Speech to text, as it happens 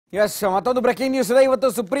Yes, ಮತ್ತೊಂದು breaking news ಇದೆ. ಇವತ್ತು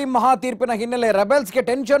ಸುಪ್ರೀಂ ಮಹಾ ತೀರ್ಪಿನ ಹಿನ್ನೆಲೆ ರೆಬೆಲ್ಸ್ಗೆ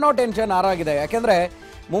ಟೆನ್ಷನ್ ಆರಾಗಿದೆ. ಯಾಕೆಂದ್ರೆ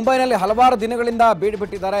ಮುಂಬೈನಲ್ಲಿ ಹಲವಾರು ದಿನಗಳಿಂದ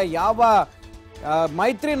ಬೀಡುಬಿಟ್ಟಿದ್ದಾರೆ. ಯಾವ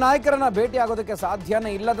ಮೈತ್ರಿ ನಾಯಕರನ್ನ ಭೇಟಿ ಆಗೋದಕ್ಕೆ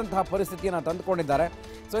ಸಾಧ್ಯನೇ ಇಲ್ಲದಂತಹ ಪರಿಸ್ಥಿತಿಯನ್ನು ತಂದುಕೊಂಡಿದ್ದಾರೆ.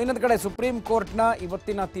 ಸೊ ಇನ್ನೊಂದು ಕಡೆ ಸುಪ್ರೀಂ ಕೋರ್ಟ್ನ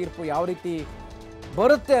ಇವತ್ತಿನ ತೀರ್ಪು ಯಾವ ರೀತಿ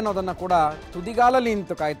ಬರುತ್ತೆ ಅನ್ನೋದನ್ನು ಕೂಡ ತುದಿಗಾಲಲ್ಲಿ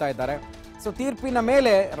ನಿಂತು ಕಾಯ್ತಾ ಇದ್ದಾರೆ. ಸೊ ತೀರ್ಪಿನ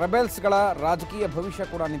ಮೇಲೆ ರೆಬೆಲ್ಸ್ಗಳ ರಾಜಕೀಯ ಭವಿಷ್ಯ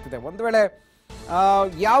ಕೂಡ ನಿಂತಿದೆ. ಒಂದು ವೇಳೆ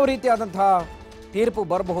ಯಾವ ರೀತಿಯಾದಂತಹ ತೀರ್ಪು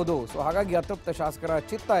ಬರಬಹುದು. ಸೊ ಹಾಗಾಗಿ ಅತೃಪ್ತ ಶಾಸಕರ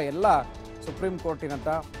ಚಿತ್ತ ಎಲ್ಲ ಸುಪ್ರೀಂ ಕೋರ್ಟಿನಂತ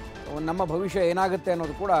ನಮ್ಮ ಭವಿಷ್ಯ ಏನಾಗುತ್ತೆ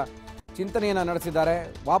ಅನ್ನೋದು ಕೂಡ ಚಿಂತನೆಯನ್ನು ನಡೆಸಿದ್ದಾರೆ.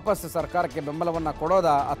 ವಾಪಸ್ ಸರ್ಕಾರಕ್ಕೆ ಬೆಂಬಲವನ್ನು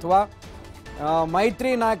ಕೊಡೋದಾ, ಅಥವಾ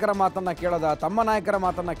ಮೈತ್ರಿ ನಾಯಕರ ಮಾತನ್ನು ಕೇಳೋದಾ, ತಮ್ಮ ನಾಯಕರ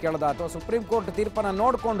ಮಾತನ್ನು ಕೇಳೋದಾ, ಅಥವಾ ಸುಪ್ರೀಂ ಕೋರ್ಟ್ ತೀರ್ಪನ್ನು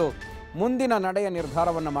ನೋಡಿಕೊಂಡು ಮುಂದಿನ ನಡೆಯ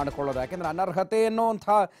ನಿರ್ಧಾರವನ್ನು ಮಾಡಿಕೊಳ್ಳೋದು. ಯಾಕೆಂದರೆ ಅನರ್ಹತೆ ಎನ್ನುವಂಥ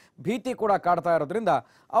ಭೀತಿ ಕೂಡ ಕಾಡ್ತಾ ಇರೋದ್ರಿಂದ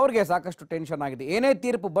ಅವ್ರಿಗೆ ಸಾಕಷ್ಟು ಟೆನ್ಷನ್ ಆಗಿದೆ. ಏನೇ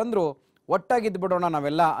ತೀರ್ಪು ಬಂದರೂ ಒಟ್ಟಾಗಿದ್ದು ಬಿಡೋಣ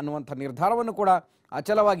ನಾವೆಲ್ಲ ಅನ್ನುವಂಥ ನಿರ್ಧಾರವನ್ನು ಕೂಡ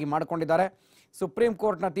ಅಚಲವಾಗಿ ಮಾಡಿಕೊಂಡಿದ್ದಾರೆ. ಸುಪ್ರೀಂ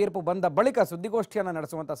ಕೋರ್ಟ್ನ ತೀರ್ಪು ಬಂದ ಬಳಿಕ ಸುದ್ದಿಗೋಷ್ಠಿಯನ್ನು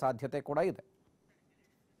ನಡೆಸುವಂಥ ಸಾಧ್ಯತೆ ಕೂಡ ಇದೆ.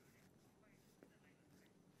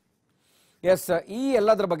 ಎಸ್, ಈ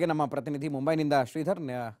ಎಲ್ಲದರ ಬಗ್ಗೆ ನಮ್ಮ ಪ್ರತಿನಿಧಿ ಮುಂಬೈನಿಂದ ಶ್ರೀಧರ್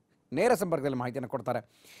ನೇರ ಸಂಪರ್ಕದಲ್ಲಿ ಮಾಹಿತಿಯನ್ನು ಕೊಡ್ತಾರೆ.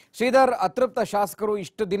 ಶ್ರೀಧರ್, ಅತೃಪ್ತ ಶಾಸಕರು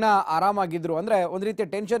ಇಷ್ಟು ದಿನ ಆರಾಮಾಗಿದ್ರು, ಅಂದರೆ ಒಂದು ರೀತಿಯ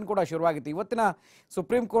ಟೆನ್ಷನ್ ಕೂಡ ಶುರುವಾಗಿತ್ತು. ಇವತ್ತಿನ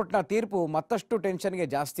ಸುಪ್ರೀಂ ಕೋರ್ಟ್ನ ತೀರ್ಪು ಮತ್ತಷ್ಟು ಟೆನ್ಷನ್ಗೆ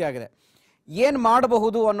ಜಾಸ್ತಿ ಆಗಿದೆ. ಏನು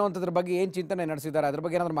ಮಾಡಬಹುದು ಅನ್ನೋಂಥದ್ರ ಬಗ್ಗೆ ಏನು ಚಿಂತನೆ ನಡೆಸಿದ್ದಾರೆ, ಅದ್ರ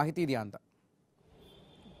ಬಗ್ಗೆ ಏನಾದರೂ ಮಾಹಿತಿ ಇದೆಯಾ ಅಂತ?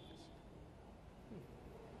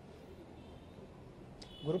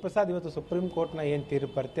 ಗುರುಪ್ರಸಾದ್, ಇವತ್ತು ಸುಪ್ರೀಂ ಕೋರ್ಟ್ನ ಏನು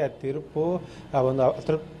ತೀರ್ಪು ಬರುತ್ತೆ, ಆ ತೀರ್ಪು ಒಂದು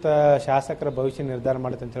ಅತೃಪ್ತ ಶಾಸಕರ ಭವಿಷ್ಯ ನಿರ್ಧಾರ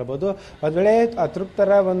ಮಾಡುತ್ತೆ ಅಂತ ಹೇಳ್ಬೋದು. ಒಂದು ವೇಳೆ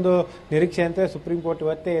ಅತೃಪ್ತರ ಒಂದು ನಿರೀಕ್ಷೆ ಅಂತ ಸುಪ್ರೀಂ ಕೋರ್ಟ್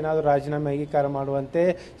ಇವತ್ತೇ ಏನಾದರೂ ರಾಜೀನಾಮೆ ಅಂಗೀಕಾರ ಮಾಡುವಂತೆ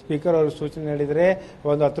ಸ್ಪೀಕರ್ ಅವರು ಸೂಚನೆ ನೀಡಿದರೆ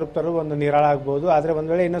ಒಂದು ಅತೃಪ್ತರು ಒಂದು ನಿರಾಳಾಗ್ಬೋದು. ಆದರೆ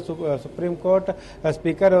ಒಂದು ವೇಳೆ ಇನ್ನು ಸುಪ್ರೀಂ ಕೋರ್ಟ್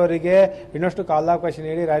ಸ್ಪೀಕರ್ ಅವರಿಗೆ ಇನ್ನಷ್ಟು ಕಾಲಾವಕಾಶ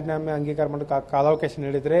ನೀಡಿ ರಾಜೀನಾಮೆ ಅಂಗೀಕಾರ ಮಾಡೋ ಕಾಲಾವಕಾಶ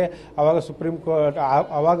ನೀಡಿದರೆ ಅವಾಗ ಸುಪ್ರೀಂ ಕೋರ್ಟ್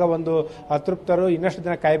ಅವಾಗ ಒಂದು ಅತೃಪ್ತರು ಇನ್ನಷ್ಟು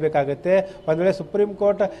ದಿನ ಕಾಯಬೇಕಾಗುತ್ತೆ. ಒಂದು ವೇಳೆ ಸುಪ್ರೀಂ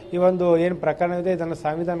ಕೋರ್ಟ್ ಈ ಒಂದು ಏನು ಪ್ರಕರಣವಿದೆ ಇದನ್ನು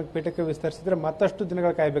ಸಂವಿಧಾನ ಪೀಠಕ್ಕೆ ವಿಸ್ತರಿಸಿದ್ರೆ ಮತ್ತಷ್ಟು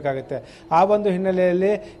ದಿನಗಳು ಕಾಯಬೇಕಾಗುತ್ತೆ. ಆ ಒಂದು ಹಿನ್ನೆಲೆಯಲ್ಲಿ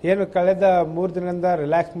ಏನು ಕಳೆದ 3 ದಿನದಿಂದ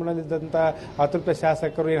ರಿಲ್ಯಾಕ್ಸ್ ಮಾಡಲಿದ್ದಂಥ ಅತೃಪ್ತ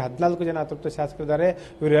ಶಾಸಕರು, ಏನು 14 ಜನ ಅತೃಪ್ತ ಶಾಸಕರಿದ್ದಾರೆ,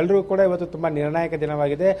 ಇವರೆಲ್ಲರೂ ಕೂಡ ಇವತ್ತು ತುಂಬ ನಿರ್ಣಾಯಕ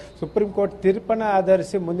ದಿನವಾಗಿದೆ. ಸುಪ್ರೀಂ ಕೋರ್ಟ್ ತೀರ್ಪನ್ನು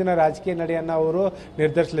ಆಧರಿಸಿ ಮುಂದಿನ ರಾಜಕೀಯ ನಡೆಯನ್ನು ಅವರು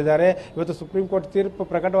ನಿರ್ಧರಿಸಲಿದ್ದಾರೆ. ಇವತ್ತು ಸುಪ್ರೀಂ ಕೋರ್ಟ್ ತೀರ್ಪು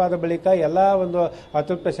ಪ್ರಕಟವಾದ ಬಳಿಕ ಎಲ್ಲ ಒಂದು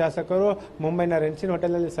ಅತೃಪ್ತ ಶಾಸಕರು ಮುಂಬೈನ ರೆನ್ಸಿನ್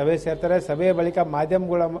ಹೋಟೆಲ್ನಲ್ಲಿ ಸಭೆ ಸೇರ್ತಾರೆ. ಸಭೆಯ ಬಳಿಕ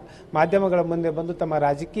ಮಾಧ್ಯಮಗಳ ಮುಂದೆ ಬಂದು ತಮ್ಮ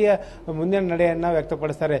ರಾಜಕೀಯ ಮುಂದಿನ ನಡೆಯನ್ನು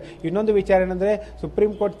ವ್ಯಕ್ತಪಡಿಸ್ತಾರೆ. ಇನ್ನೊಂದು ವಿಚಾರ ಏನಂದರೆ,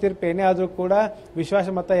 ಸುಪ್ರೀಂ ಕೋರ್ಟ್ ತೀರ್ಪು ಏನೇ ಆದರೂ ಕೂಡ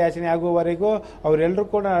ವಿಶ್ವಾಸಮತ ಯಾಚನೆ ಆಗುವವರೆಗೂ ಅವರೆಲ್ಲರೂ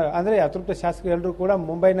ಕೂಡ, ಅಂದರೆ ಅತೃಪ್ತ ಶಾಸಕರು ಎಲ್ಲರೂ ಕೂಡ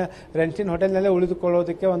ಮುಂಬೈನ ರೆನ್ಸಿನ್ ಹೋಟೆಲ್ನಲ್ಲೇ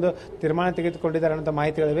ಉಳಿದುಕೊಳ್ಳೋದಕ್ಕೆ ಒಂದು ತೀರ್ಮಾನ ತೆಗೆದುಕೊಂಡಿದ್ದಾರೆ ಅನ್ನೋ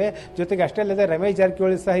ಮಾಹಿತಿಗಳಿವೆ. ಜೊತೆಗೆ ಅಷ್ಟೇ ಅಲ್ಲದೆ ರಮೇಶ್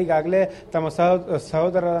ಜಾರಕಿಹೊಳಿ ಸಹ ಈಗಾಗಲೇ ತಮ್ಮ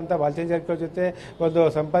ಸಹೋದರರಂತ ಬಾಲಚಂದ್ರ ಜಾರಕಿಹೊಳಿ ಜೊತೆ ಒಂದು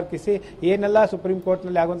ಸಂಪರ್ಕಿಸಿ ಏನೆಲ್ಲ ಸುಪ್ರೀಂ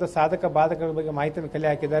ಕೋರ್ಟ್ನಲ್ಲಿ ಆಗುವಂಥ ಸಾಧಕ ಬಾಧಕಗಳ ಬಗ್ಗೆ ಮಾಹಿತಿಯನ್ನು ಕಲೆ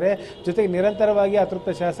ಹಾಕಿದ್ದಾರೆ. ಜೊತೆಗೆ ನಿರಂತರವಾಗಿ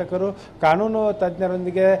ಅತೃಪ್ತ ಶಾಸಕರು ಕಾನೂನು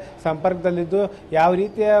ತಜ್ಞರೊಂದಿಗೆ ಸಂಪರ್ಕದಲ್ಲಿದ್ದು ಯಾವ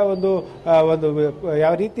ರೀತಿಯ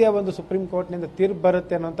ಒಂದು ಸುಪ್ರೀಂ ಕೋರ್ಟ್ನಿಂದ ತೀರ್ಪು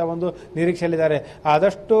ಬರುತ್ತೆ ಅನ್ನೋಂಥ ಒಂದು ನಿರೀಕ್ಷೆಯಲ್ಲಿದ್ದಾರೆ.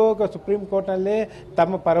 ಆದಷ್ಟು ಸುಪ್ರೀಂ ಕೋರ್ಟ್ನಲ್ಲಿ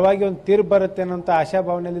ತಮ್ಮ ಪರವಾಗಿ ಒಂದು ತೀರ್ಪು ಬರುತ್ತೆ ಅನ್ನೋಂಥ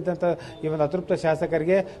ಆಶಾಭಾವನೆಯಲ್ಲಿದ್ದಂಥ ಈ ಒಂದು ಅತೃಪ್ತ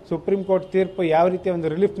ಶಾಸಕರಿಗೆ ಸುಪ್ರೀಂ ಕೋರ್ಟ್ ತೀರ್ಪು ಯಾವ ರೀತಿಯ ಒಂದು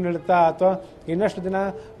ರಿಲೀಫ್ ನೀಡುತ್ತಾ ಅಥವಾ ಇನ್ನಷ್ಟು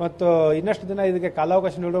ದಿನ ಇದಕ್ಕೆ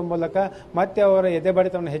ಕಾಲಾವಕಾಶ ನೀಡುವ ಮೂಲಕ ಮತ್ತೆ ಅವರ ಎದೆ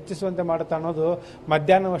ಬಡಿತವನ್ನು ಹೆಚ್ಚಿಸುವಂತೆ ಮಾಡುತ್ತಾ ಅನ್ನೋದು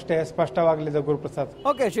ಮಧ್ಯಾಹ್ನವಷ್ಟೇ ಸ್ಪಷ್ಟವಾಗಲಿದೆ. ಗುರುಪ್ರಸಾದ್.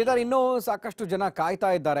 ಓಕೆ ಶ್ರೀಧರ್, ಇನ್ನೂ ಸಾಕಷ್ಟು ಜನ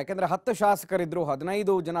ಕಾಯ್ತಾ ಇದ್ದಾರೆ. ಯಾಕೆಂದ್ರೆ 10 ಶಾಸಕರಿದ್ರು,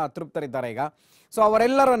 15 ಜನ ಅತೃಪ್ತರಿದ್ದಾರೆ ಈಗ. ಸೊ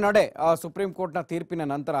ಅವರೆಲ್ಲರ ನಡೆ ಸುಪ್ರೀಂ ಕೋರ್ಟ್ನ ತೀರ್ಪಿನ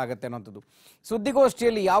ನಂತರ ಆಗುತ್ತೆ ಅನ್ನೋಂಥದ್ದು.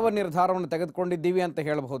 ಸುದ್ದಿಗೋಷ್ಠಿಯಲ್ಲಿ ಯಾವ ನಿರ್ಧಾರವನ್ನು ತೆಗೆದುಕೊಂಡಿದ್ದೀವಿ ಅಂತ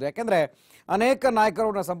ಹೇಳಬಹುದು. ಯಾಕೆಂದರೆ ಅನೇಕ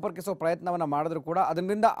ನಾಯಕರನ್ನ ಸಂಪರ್ಕಿಸೋ ಪ್ರಯತ್ನವನ್ನು ಮಾಡಿದ್ರು ಕೂಡ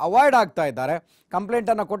ಅದರಿಂದ ಅವಾಯ್ಡ್ ಆಗ್ತಾ ಇದ್ದಾರೆ.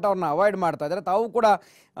 ಕಂಪ್ಲೇಂಟನ್ನು ಕೊಟ್ಟು ಅವ್ರನ್ನ ಅವಾಯ್ಡ್ ಮಾಡ್ತಾ ಇದ್ದಾರೆ. ತಾವು ಕೂಡ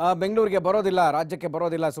ಬೆಂಗಳೂರಿಗೆ ಬರೋದಿಲ್ಲ, ರಾಜ್ಯಕ್ಕೆ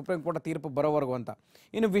ಬರೋದಿಲ್ಲ ಸುಪ್ರೀಂ ಕೋರ್ಟ್ ತೀರ್ಪು ಬರೋವರೆಗೂ ಅಂತ.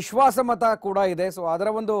 ಇನ್ನು ವಿಶ್ವಾಸ ಮತ ಕೂಡ ಇದೆ. ಸೊ ಅದರ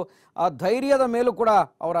ಒಂದು ಧೈರ್ಯದ ಮೇಲೂ ಕೂಡ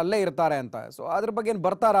ಅವರು ಅಲ್ಲೇ ಇರ್ತಾರೆ ಅಂತ. ಸೊ ಅದ್ರ ಬಗ್ಗೆ ಏನು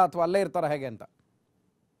ಬರ್ತಾರಾ ಅಥವಾ ಅಲ್ಲೇ ಇರ್ತಾರಾ ಹೇಗೆ ಅಂತ?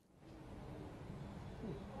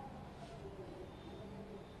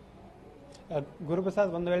 ಗುರುಪ್ರಸಾದ್,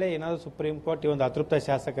 ಒಂದು ವೇಳೆ ಏನಾದರೂ ಸುಪ್ರೀಂ ಕೋರ್ಟ್ ಈ ಒಂದು ಅತೃಪ್ತ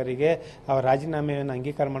ಶಾಸಕರಿಗೆ ಅವರ ರಾಜೀನಾಮೆಯನ್ನು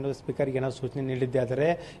ಅಂಗೀಕಾರ ಮಾಡೋದು ಸ್ಪೀಕರ್ಗೆ ಏನಾದರೂ ಸೂಚನೆ ನೀಡಿದ್ದೆ ಆದರೆ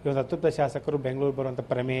ಈ ಒಂದು ಅತೃಪ್ತ ಶಾಸಕರು ಬೆಂಗಳೂರು ಬರುವಂಥ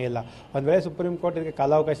ಪ್ರಮೇಯ ಇಲ್ಲ. ಒಂದು ವೇಳೆ ಸುಪ್ರೀಂ ಕೋರ್ಟ್ ಇದಕ್ಕೆ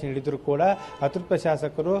ಕಾಲಾವಕಾಶ ನೀಡಿದರೂ ಕೂಡ ಅತೃಪ್ತ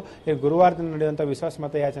ಶಾಸಕರು ಗುರುವಾರದಿಂದ ನಡೆಯುವಂಥ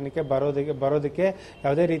ವಿಶ್ವಾಸಮತ ಯಾಚನೆಗೆ ಬರೋದಕ್ಕೆ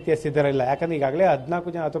ಯಾವುದೇ ರೀತಿಯ ಸಿದ್ಧರಿಲ್ಲ. ಯಾಕಂದರೆ ಈಗಾಗಲೇ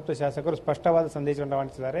 14 ಜನ ಅತೃಪ್ತ ಶಾಸಕರು ಸ್ಪಷ್ಟವಾದ ಸಂದೇಶವನ್ನು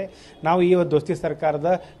ರವಾನಿಸಿದ್ದಾರೆ. ನಾವು ಈ ಒಂದು ದೋಸ್ತಿ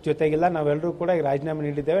ಸರ್ಕಾರದ ಜೊತೆಗಿಲ್ಲ, ನಾವೆಲ್ಲರೂ ಕೂಡ ಈಗ ರಾಜೀನಾಮೆ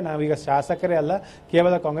ನೀಡಿದ್ದೇವೆ, ನಾವೀಗ ಶಾಸಕರೇ ಅಲ್ಲ,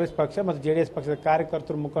 ಕೇವಲ ಕಾಂಗ್ರೆಸ್ ಪಕ್ಷ ಮತ್ತು JDS ಪಕ್ಷದ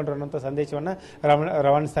ಕಾರ್ಯಕರ್ತರು ಮುಖಂಡರು ಅನ್ನೋಂಥ ಸಂದೇಶವನ್ನು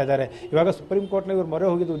ರವಾನಿಸ್ತಾ ಇದ್ದಾರೆ. ಇವಾಗ ಸುಪ್ರೀಂ ಕೋರ್ಟ್ನ ಇವರು ಮೊರೆ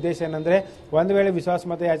ಹೋಗಿದ್ದ ಉದ್ದೇಶ ಏನಂದ್ರೆ, ಒಂದು ವೇಳೆ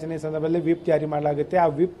ವಿಶ್ವಾಸಮತ ಯಾಚನೆ ಸಂದರ್ಭದಲ್ಲಿ ವಿಪ್ ಜಾರಿ ಮಾಡಲಾಗುತ್ತೆ. ಆ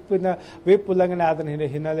ವಿಪ್ ಉಲ್ಲಂಘನೆ ಆದ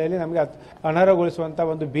ಹಿನ್ನೆಲೆಯಲ್ಲಿ ನಮಗೆ ಅನರ್ಹಗೊಳಿಸುವಂತ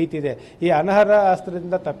ಒಂದು ಭೀತಿ ಇದೆ. ಈ ಅನರ್ಹ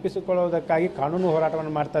ಅಸ್ತ್ರದಿಂದ ತಪ್ಪಿಸಿಕೊಳ್ಳುವುದಕ್ಕಾಗಿ ಕಾನೂನು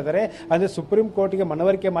ಹೋರಾಟವನ್ನು ಮಾಡ್ತಾ ಇದ್ದಾರೆ. ಅಂದ್ರೆ ಸುಪ್ರೀಂ ಕೋರ್ಟ್ಗೆ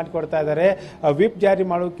ಮನವರಿಕೆ ಮಾಡಿಕೊಡ್ತಾ ಇದ್ದಾರೆ. ವಿಪ್ ಜಾರಿ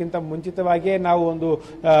ಮಾಡೋಕ್ಕಿಂತ ಮುಂಚಿತವಾಗಿಯೇ ನಾವು ಒಂದು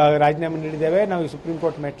ರಾಜೀನಾಮೆ ನೀಡಿದ್ದೇವೆ, ನಾವು ಸುಪ್ರೀಂ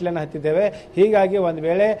ಕೋರ್ಟ್ ಮೆಟ್ಲನ್ನು ಹತ್ತಿದ್ದೇವೆ. ಹೀಗಾಗಿ ಒಂದು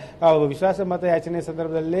ವೇಳೆ ವಿಶ್ವಾಸಮತ ಯಾಚನೆ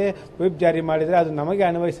ಸಂದರ್ಭದಲ್ಲಿ ವಿಪ್ ಜಾರಿ ಮಾಡಿದರೆ ಅದು ನಮಗೆ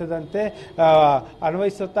ಅನ್ವಯಿಸದಂತೆ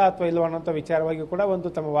ಅನ್ವಯಿಸುತ್ತಾ ಅಥವಾ ಇಲ್ವ ಅನ್ನೋಂಥ ವಿಚಾರವಾಗಿ ಕೂಡ ಒಂದು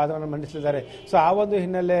ತಮ್ಮ ವಾದವನ್ನು ಮಂಡಿಸಿದ್ದಾರೆ. ಸೊ ಆ ಒಂದು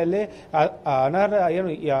ಹಿನ್ನೆಲೆಯಲ್ಲಿ ಅನರ್ಹ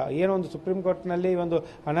ಏನು ಒಂದು ಸುಪ್ರೀಂ ಕೋರ್ಟ್ನಲ್ಲಿ ಒಂದು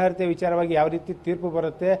ಅನರ್ಹತೆ ವಿಚಾರವಾಗಿ ಯಾವ ರೀತಿ ತೀರ್ಪು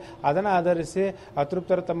ಬರುತ್ತೆ ಅದನ್ನು ಆಧರಿಸಿ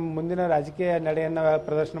ಅತೃಪ್ತರು ತಮ್ಮ ಮುಂದಿನ ರಾಜಕೀಯ ನಡೆಯನ್ನು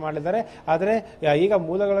ಪ್ರದರ್ಶನ ಮಾಡಿದ್ದಾರೆ. ಆದರೆ ಈಗ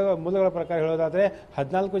ಮೂಲಗಳ ಪ್ರಕಾರ ಹೇಳೋದಾದ್ರೆ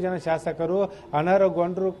 14 ಜನ ಶಾಸಕರು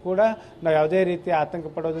ಅನರ್ಹಗೊಂಡರೂ ಕೂಡ ನಾವು ಯಾವುದೇ ರೀತಿ ಆತಂಕ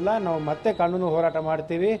ಪಡೋದಿಲ್ಲ, ನಾವು ಮತ್ತೆ ಕಾನೂನು ಹೋರಾಟ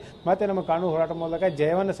ಮಾಡ್ತೀವಿ, ಮತ್ತೆ ನಮ್ಮ ಕಾನೂನು ಹೋರಾಟ ಮೂಲಕ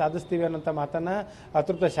ಜಯವನ್ನು ಸಾಧಿಸ್ತೀವಿ ಅನ್ನೋಂಥ ಮಾತನ್ನ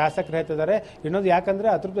ಅತೃಪ್ತ ಶಾಸಕರು ಹೇಳ್ತಿದ್ದಾರೆ. ಇನ್ನೊಂದು ಯಾಕಂದ್ರೆ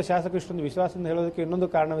ಅತೃಪ್ತ ಶಾಸಕರು ಇಷ್ಟೊಂದು ವಿಶ್ವಾಸದಿಂದ ಹೇಳೋದಕ್ಕೆ ಇನ್ನೊಂದು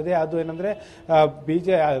ಕಾರಣವಿದೆ. ಅದು ಏನಂದ್ರೆ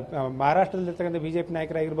ಮಹಾರಾಷ್ಟ್ರದಲ್ಲಿರ್ತಕ್ಕಂಥ ಬಿಜೆಪಿ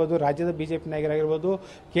ನಾಯಕರಾಗಿರ್ಬೋದು, ರಾಜ್ಯದ ಬಿಜೆಪಿ ನಾಯಕರಾಗಿರ್ಬೋದು,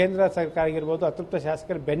 ಕೇಂದ್ರ ಸರ್ಕಾರ ಆಗಿರ್ಬೋದು, ಅತೃಪ್ತ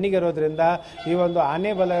ಶಾಸಕರು ಬೆನ್ನಿಗಿರೋದ್ರಿಂದ, ಈ ಒಂದು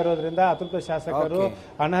ಆನೆ ಬಲ ಇರೋದ್ರಿಂದ ಅತೃಪ್ತ ಶಾಸಕರು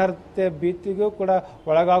ಅನರ್ಹತೆ ಭೀತಿಗೂ ಕೂಡ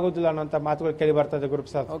ಒಳಗಾಗುವುದಿಲ್ಲ ಅನ್ನೋಂಥ ಮಾತುಗಳು ಕೇಳಿ ಬರ್ತದೆ.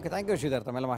 Guruprasad. Okay, thank you Sridhar.